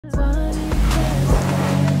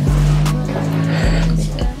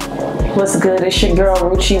What's good? It's your girl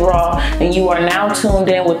Rucci Raw, and you are now tuned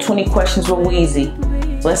in with 20 Questions with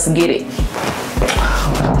Weezy. Let's get it.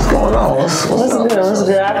 What's going on? What's good? What's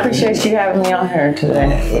good? I appreciate you having me on here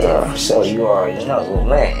today. Yeah, so you already know,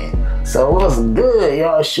 man. So what's good,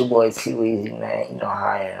 y'all? It's your boy T Weezy, man. You know how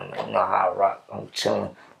I am, man. You know how I rock. I'm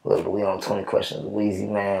chilling. Look, we on 20 Questions with Weezy,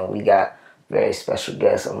 man. We got very special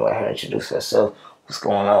guests. I'm gonna let her introduce herself. What's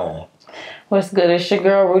going on? What's good? It's your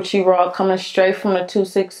girl Rucci Raw, coming straight from the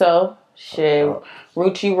 260. Shit,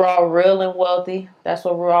 Rucci Raw, real and wealthy. That's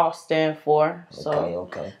what Raw stand for. So,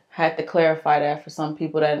 okay. Had to clarify that for some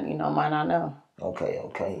people that might not know.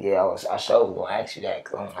 Okay. Yeah, I sure was gonna ask you that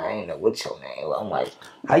because I ain't know what's your name. I'm like,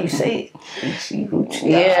 how you say it? Rucci.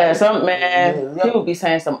 Yeah, people be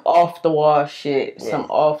saying some off the wall shit. Yeah. Some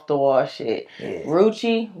off the wall shit. Yeah.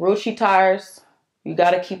 Rucci tires. You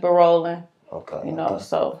gotta keep it rolling. Okay.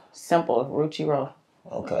 So simple, Rucci Raw.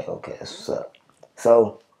 Okay, that's what's up.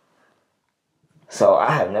 So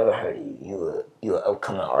I have never heard of you. You're an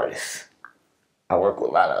upcoming artist. I work with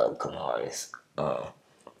a lot of upcoming artists.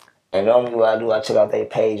 And normally what I do, I check out their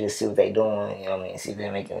pages, see what they doing, you know what I mean, see if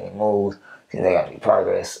they're making any moves, see if they got any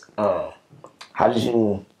progress. How did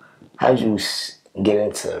you get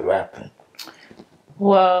into rapping?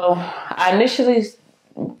 Well,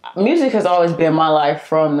 music has always been my life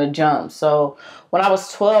from the jump. So when I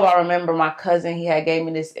was 12, I remember my cousin, he had gave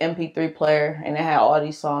me this MP3 player and it had all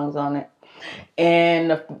these songs on it.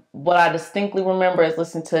 And what I distinctly remember is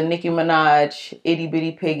listening to Nicki Minaj, Itty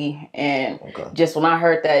Bitty Piggy. And just when I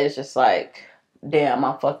heard that, it's just like, damn,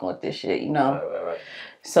 I'm fucking with this shit, Right.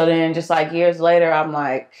 So then just like years later, I'm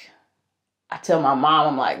like, I tell my mom,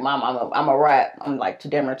 I'm like, Mom, I'm a rap. I'm like too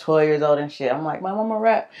damn near 12 years old and shit. I'm like, Mom, I'm a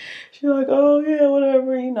rap. She's like, oh yeah,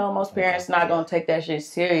 whatever. Most parents not gonna take that shit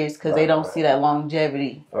serious because they don't see that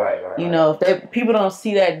longevity. Right. If people don't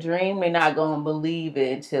see that dream, they're not gonna believe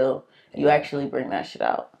it until you actually bring that shit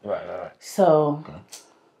out. Right. So,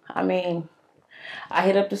 I mean, I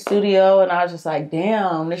hit up the studio and I was just like,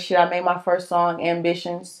 damn, this shit. I made my first song,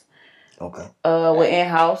 Ambitions. Okay. With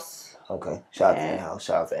In-House. Okay. Shout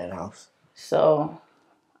out to In-House. So,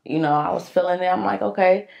 I was feeling it. I'm like,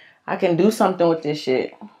 okay, I can do something with this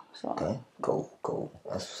shit. So. Okay, cool.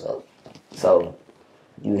 That's what's up. So,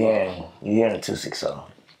 you hearing the 260.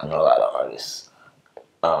 I know a lot of artists.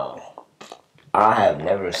 I have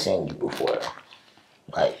never seen you before.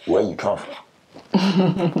 Like, where you come from?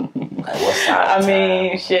 Like, what side of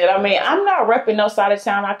town? I'm not repping no side of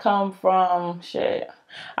town. I come from,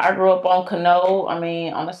 I grew up on Cano,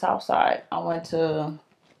 on the south side. I went to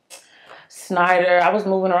Snyder. I was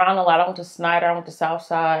moving around a lot. I went to Snyder. I went to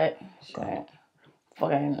Southside.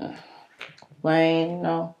 Fucking Lane,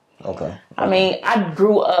 Okay. I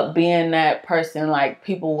grew up being that person. Like,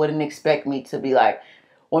 people wouldn't expect me to be like,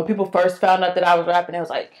 when people first found out that I was rapping, it was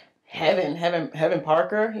like, Heaven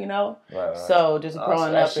Parker, Right. So just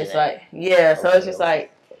growing up, it's like,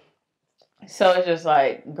 so it's just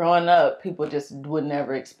like growing up, people just would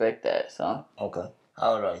never expect that. So. Okay.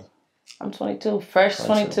 How old are you? I'm 22. Fresh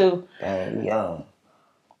 22. Dang, you young.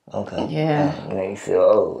 Okay. Yeah. Dang, you make me feel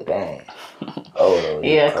old. Dang. Old.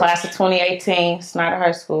 Yeah, class of 2018, Snyder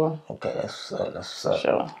High School. Okay, that's what's up.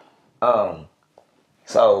 Sure.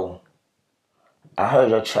 So I heard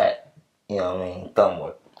your track, Thumb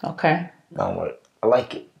Work. Okay. Thumb Work. I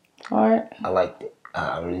like it. All right. I liked it.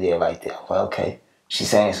 I really liked it. Well, okay. She's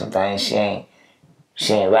saying some things. She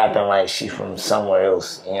ain't rapping like she from somewhere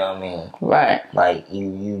else. You know what I mean? Right. Like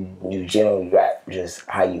you generally rap just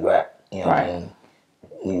how you rap. You know what I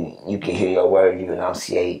mean? You can hear your words, you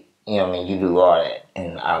enunciate. You know what I mean? You do all that,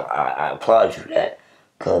 and I applaud you for that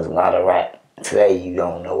because a lot of rap today you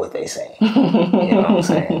don't know what they saying. You know what I'm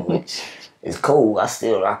saying? Which is cool. I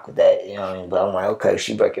still rock with that. You know what I mean? But I'm like, okay,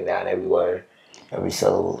 she breaking down every word, every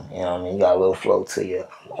syllable. You know what I mean? You got a little flow to you.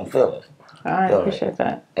 I'm feeling. I appreciate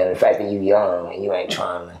that. And the fact that you young and you ain't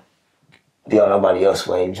trying to be on nobody else's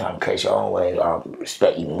way, you trying to create your own way, I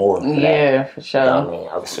respect you more for that. Yeah, for sure. You know what I mean?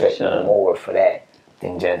 I respect you more for that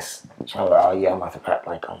than just trying to, I'm about to rap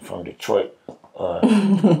like I'm from Detroit or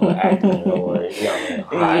acting or, you know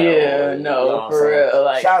what I mean? For real.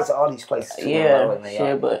 Like, shout out to all these places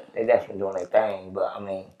too. But they definitely doing their thing. But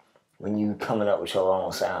when you coming up with your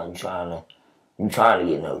own sound, you trying to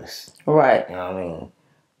get noticed. Right. You know what I mean?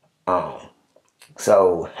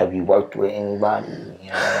 So have you worked with anybody?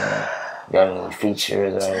 Got any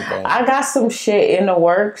features or anything? I got some shit in the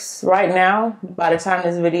works right now. By the time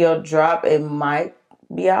this video drop, it might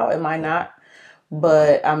be out. It might not.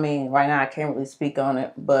 But right now I can't really speak on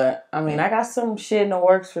it. But I got some shit in the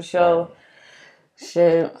works for sure.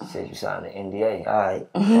 Shit. Said you signed the NDA. All right.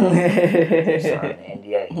 You signed the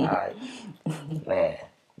NDA. All right. Man.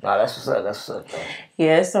 Nah, that's what's up. That's what's up, though.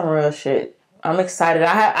 Yeah, it's some real shit. I'm excited.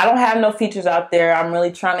 I don't have no features out there. I'm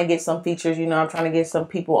really trying to get some features. You know, I'm trying to get some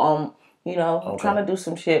people on. You know, I'm trying to do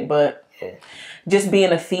some shit, but just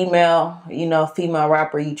being a female, you know, female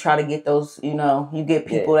rapper, you try to get those. You know, you get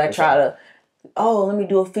people that try to, oh, let me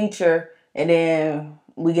do a feature, and then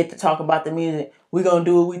we get to talk about the music. We gonna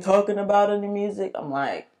do what we talking about in the music. I'm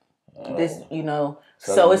like, this, you know.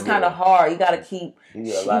 So it's kind of hard. You gotta keep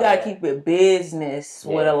it business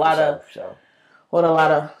with a lot of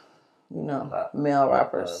you know, male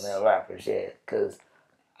rappers. Male rappers, yeah. Cause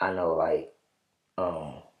I know, like,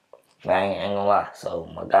 I ain't gonna lie.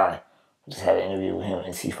 So my guy just had an interview with him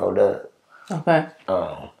and C4 Dub. Okay.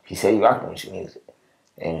 He said he rocking with your music,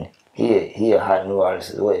 and he a hot new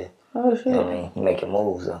artist as well. Oh shit. You know what I mean? He making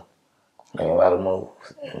moves though, making a lot of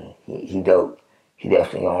moves, and he dope. He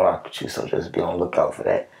definitely gonna rock with you. So just be on the lookout for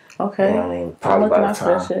that. Okay. You know what I mean? Probably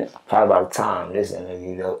by the time this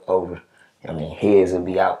interview over, you know what I mean, his will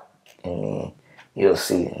be out, and then you'll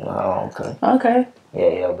see. You know, okay. Okay.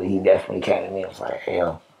 Yeah, but he definitely came to me and was like, hey,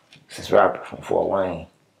 yo, this rapper from Fort Wayne.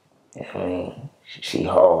 You know what I mean? She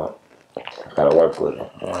hard. I gotta work with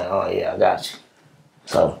her. I'm like, oh yeah, I got you.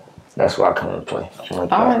 So that's where I come and play. I'm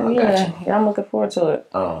like, yeah, I'm looking forward to it.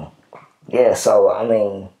 Yeah, so I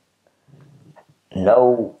mean,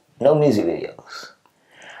 no music videos.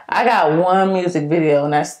 I got one music video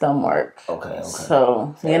and that's Thumb Work. Okay.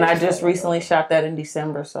 So, and I just recently shot that in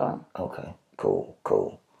December, so. Okay,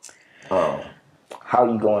 cool. How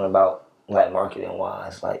you going about, like, marketing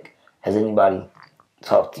wise? Like, has anybody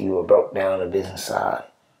talked to you or broke down the business side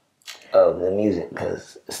of the music?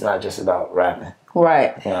 Because it's not just about rapping.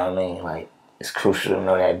 Right. You know what I mean? Like, it's crucial to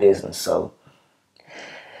know that business, so.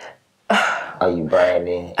 Are you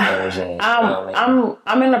branding, imaging?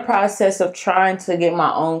 I'm in the process of trying to get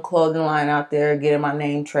my own clothing line out there, getting my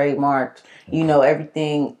name trademarked, you know,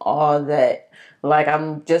 everything, all that. Like,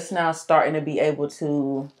 I'm just now starting to be able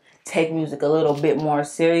to take music a little bit more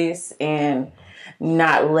serious and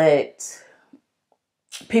not let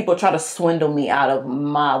people try to swindle me out of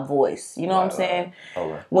my voice. You know what I'm saying?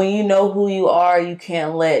 Okay. When you know who you are, you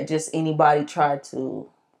can't let just anybody try to,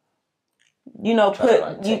 you know,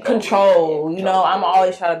 control. You know, I'm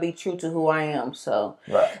always trying to be true to who I am. So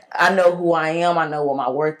I know who I am. I know what my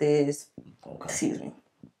worth is. Okay. Excuse me.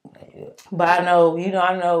 But I know, you know,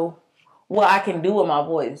 I know what I can do with my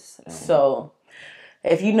voice. Mm-hmm. So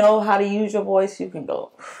if you know how to use your voice, you can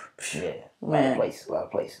go. Yeah, man. A lot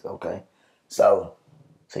of places. Okay. So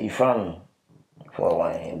you from Fort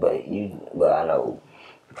Wayne, but I know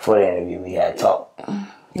before the interview we had talked.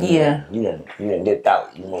 You done dipped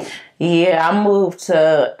out. You moved. Yeah, I moved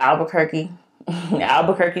to Albuquerque,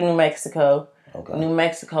 New Mexico. Okay. New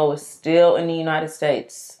Mexico is still in the United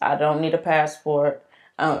States. I don't need a passport.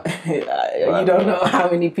 You don't know how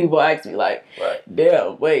many people ask me, like,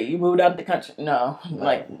 damn, wait, you moved out the country? No.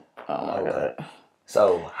 Like, oh my God.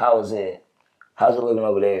 So how's it living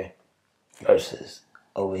over there versus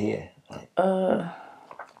over here? Like,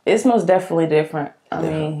 it's most definitely different. I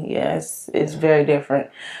mean, yes, it's very different.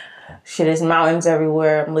 Shit, there's mountains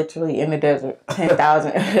everywhere. I'm literally in the desert.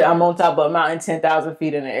 10,000. I'm on top of a mountain, 10,000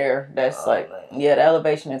 feet in the air. That's the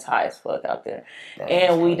elevation is high as fuck out there.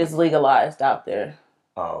 And weed is legalized out there.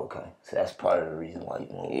 Oh, okay. So that's part of the reason why you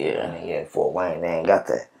moved. Yeah. I mean, Fort Wayne, they ain't got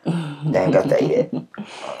that. They ain't got that yet.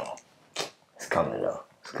 It's coming though.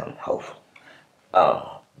 It's coming, hopefully.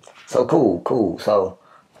 So cool. So,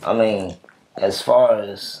 I mean, as far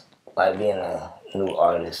as like being a new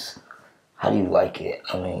artist, how do you like it?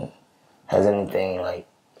 I mean, has anything like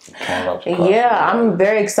came up? Yeah, I'm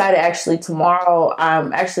very excited. Actually,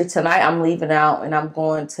 tonight I'm leaving out and I'm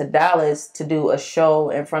going to Dallas to do a show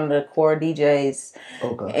in front of the core DJs.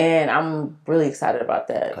 Okay. And I'm really excited about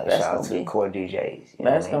that. Okay, shout out to the core DJs.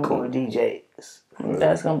 That's gonna be core DJs.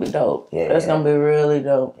 That's gonna be dope. Yeah, that's gonna be really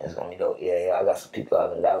dope. That's gonna be dope. Yeah. I got some people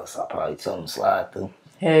out in Dallas. I'll probably tell them to slide through.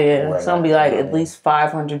 Hell yeah. It's gonna be like at least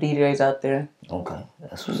 500 DJs out there. Okay.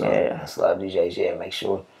 That's what's up. That's a lot of DJs. Yeah, make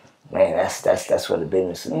sure. Man, that's where the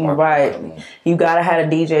business is. Right. I mean, you gotta have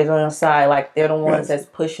the DJs on your side. Like, they're the ones that's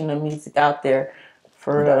pushing the music out there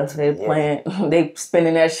for us. They playing, they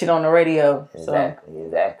spinning that shit on the radio. Exactly. You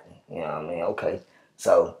know what I mean? Okay.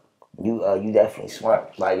 So you definitely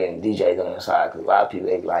smart, like, getting DJs on your side, because a lot of people,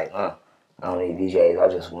 they be like, I don't need DJs. I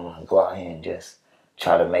just want to go out here and just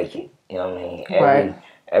try to make it. You know what I mean?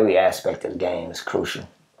 Every aspect of the game is crucial.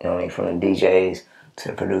 You know what I mean? From the DJs to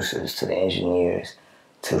the producers to the engineers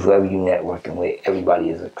to whoever you networking with, everybody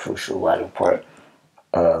is a crucial vital part,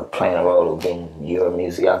 playing a role of getting your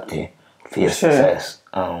music out there. for your success.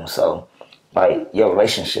 So like your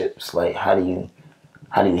relationships, like how do you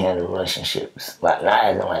handle relationships? Like not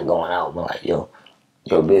as in like going out, but like your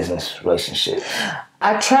business relationships.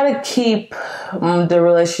 I try to keep the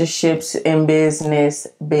relationships in business.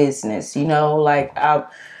 You know, like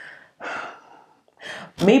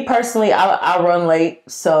me personally, I run late,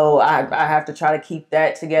 so I have to try to keep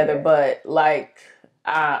that together. Yeah. But like,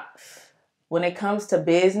 when it comes to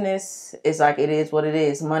business, it's like it is what it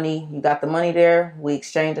is. Money, you got the money there. We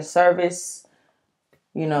exchange a service.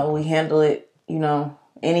 You know, we handle it. You know,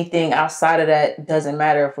 anything outside of that doesn't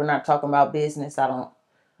matter if we're not talking about business. I don't.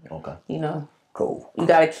 Okay. You know. Cool. You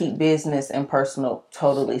got to keep business and personal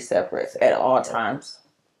totally separate at all times.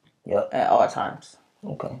 Yep. At all times.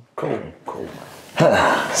 Okay. Cool.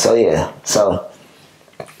 So yeah. So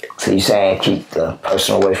you saying keep the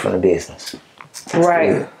personal away from the business.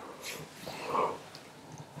 Right.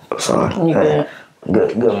 Sorry. You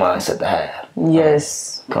good mindset to have.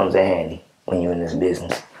 Yes. Comes in handy when you're in this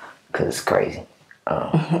business because it's crazy.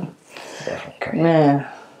 Definitely crazy. Man.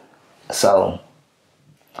 So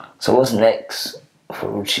what's next for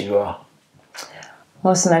Rucci Raw?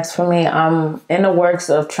 What's next for me? I'm in the works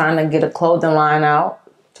of trying to get a clothing line out.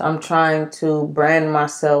 I'm trying to brand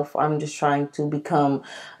myself. I'm just trying to become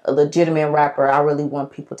a legitimate rapper. I really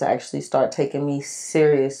want people to actually start taking me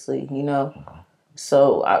seriously, you know?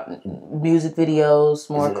 So, music videos,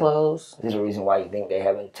 more clothes. Is there a reason why you think they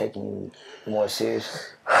haven't taken you more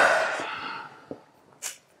serious?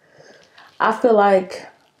 I feel like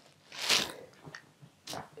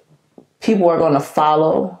people are going to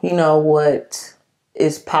follow, you know, what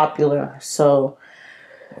is popular. So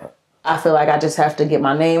I feel like I just have to get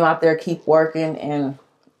my name out there, keep working, and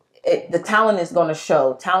the talent is going to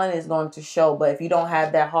show. Talent is going to show, but if you don't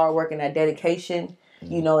have that hard work and that dedication,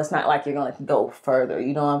 you know, it's not like you're going to go further.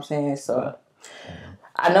 You know what I'm saying? So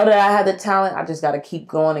I know that I have the talent. I just got to keep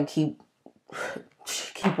going and keep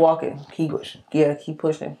walking. Keep pushing. Yeah, keep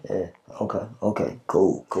pushing. Yeah. Okay.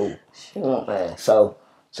 Cool. Sure. Man, so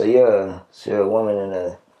you're a woman in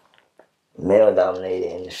a male-dominated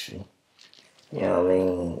industry. You know what I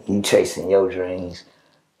mean? You chasing your dreams.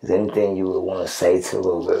 Is there anything you would want to say to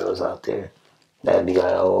little girls out there that'd be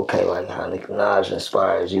like, oh, okay, like how Nicki Minaj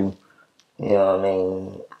inspires you? You know what I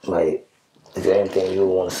mean? Like, is there anything you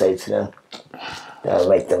would want to say to them that would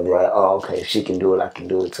make them be like, oh, okay, if she can do it, I can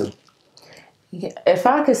do it too? Yeah, if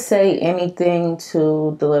I could say anything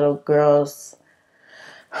to the little girls,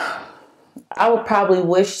 I would probably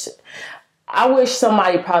wish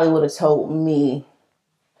somebody probably would have told me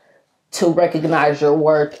to recognize your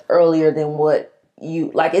worth earlier than what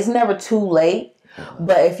you, like, it's never too late,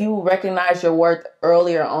 but if you recognize your worth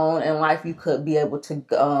earlier on in life, you could be able to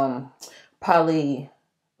probably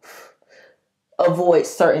avoid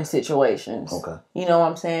certain situations. Okay. You know what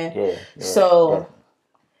I'm saying? Yeah. So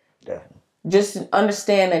definitely. Just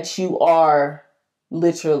understand that you are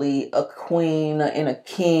literally a queen and a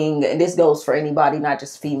king, and this goes for anybody, not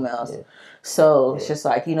just females. Yeah. So it's just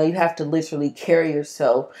like, you know, you have to literally carry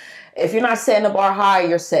yourself. If you're not setting the bar high,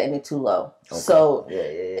 you're setting it too low. Okay. So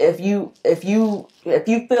if you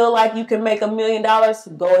feel like you can make $1 million,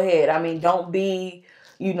 go ahead. I mean, don't be,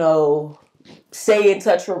 you know, stay in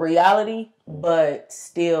touch with reality, but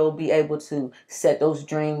still be able to set those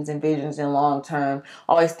dreams and visions in long term.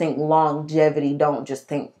 Always think longevity. Don't just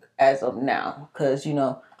think as of now, because, you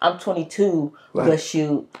know, I'm 22, but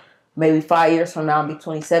shoot, maybe 5 years from now I'll be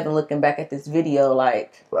 27 looking back at this video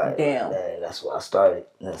like, damn. That's where I started.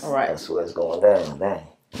 That's where it's going down. Dang.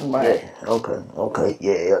 Right. Yeah. Okay.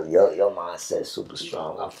 Yeah, your mindset's super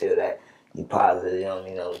strong. I feel that. You positive,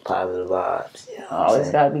 you know, positive vibes. You know always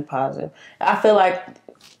gotta be positive. I feel like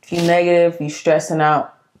if you're negative, you stressing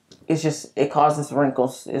out, it causes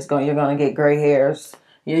wrinkles. You're gonna get gray hairs.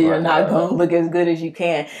 You're not gonna look as good as you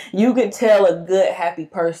can. You can tell a good, happy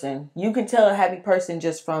person. You can tell a happy person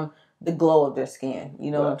just from the glow of their skin.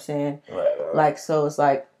 You know what I'm saying? Right. Like, so it's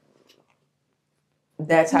like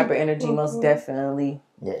that type of energy most definitely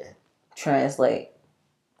translate.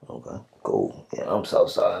 Okay, cool. Yeah, I'm so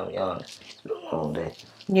sorry. I'm young. It's been a long day.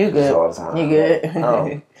 You good. You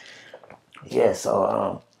good. Yeah,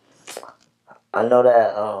 so I know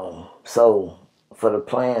that so for the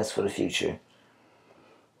plans for the future,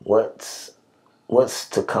 what's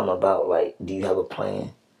to come about? Like, do you have a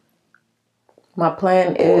plan? My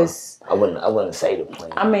plan is I wouldn't say the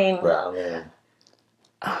plan. I mean, but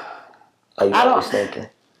are you always thinking?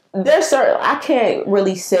 There's certain, I can't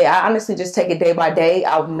really say. I honestly just take it day by day.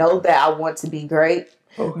 I know that I want to be great.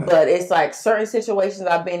 Okay. But it's like certain situations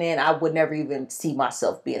I've been in, I would never even see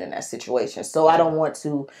myself being in that situation. So I don't want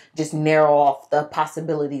to just narrow off the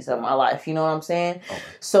possibilities of my life. You know what I'm saying? Okay.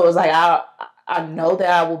 So it's like I know that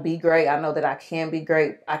I will be great. I know that I can be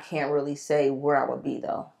great. I can't really say where I would be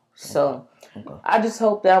though. So I just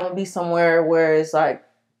hope that I'm gonna be somewhere where it's like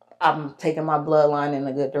I'm taking my bloodline in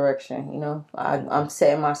a good direction. You know, I'm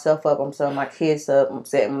setting myself up. I'm setting my kids up. I'm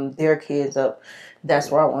setting their kids up.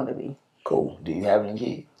 That's where I want to be. Cool. Do you have any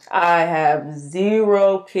kids? I have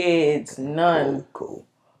 0 kids. None. Cool.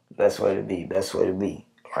 Best way to be. Best way to be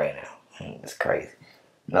right now. It's crazy.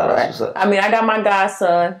 No, right. That's what's up. I mean, I got my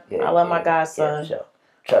godson. I love my godson. Sure.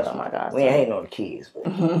 Trust me. My godson. We ain't hating on the kids. But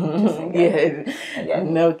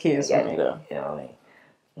no kids for me though. You know what I mean?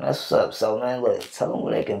 That's what's up. So, man, look, tell them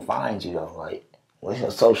where they can find you, though. Like, what's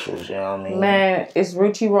your socials, you know what I mean? Man, it's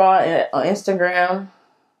Rucci Raw on Instagram.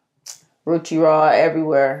 Rucci Raw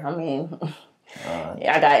everywhere. I mean,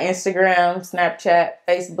 I got Instagram, Snapchat,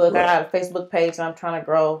 Facebook. Right. I got a Facebook page I'm trying to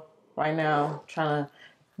grow right now. I'm trying to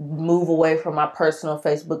move away from my personal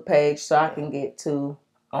Facebook page so I can get to...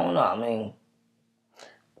 I don't know. I mean...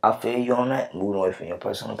 I feel you on that, moving away from your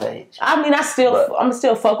personal page. I mean, I'm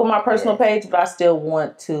still fuck with my personal page, but I still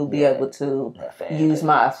want to be able to use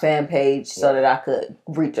my fan page so that I could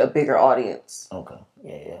reach a bigger audience. Okay.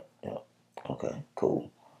 Yeah. Okay, cool.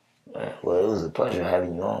 Well, it was a pleasure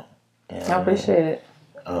having you on. You know I appreciate it.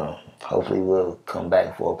 Hopefully we'll come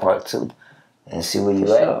back for a part 2 and see where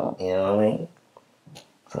you at. Sure. You know what I mean?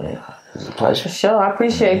 So, yeah, it was a pleasure. For sure. I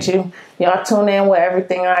appreciate you. Y'all tune in with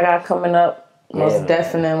everything I got coming up. Most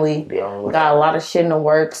definitely. Got a lot of shit in the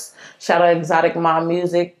works. Shout out Exotic Mom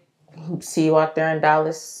Music. See you out there in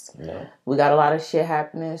Dallas. Yeah. We got a lot of shit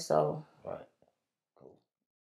happening, so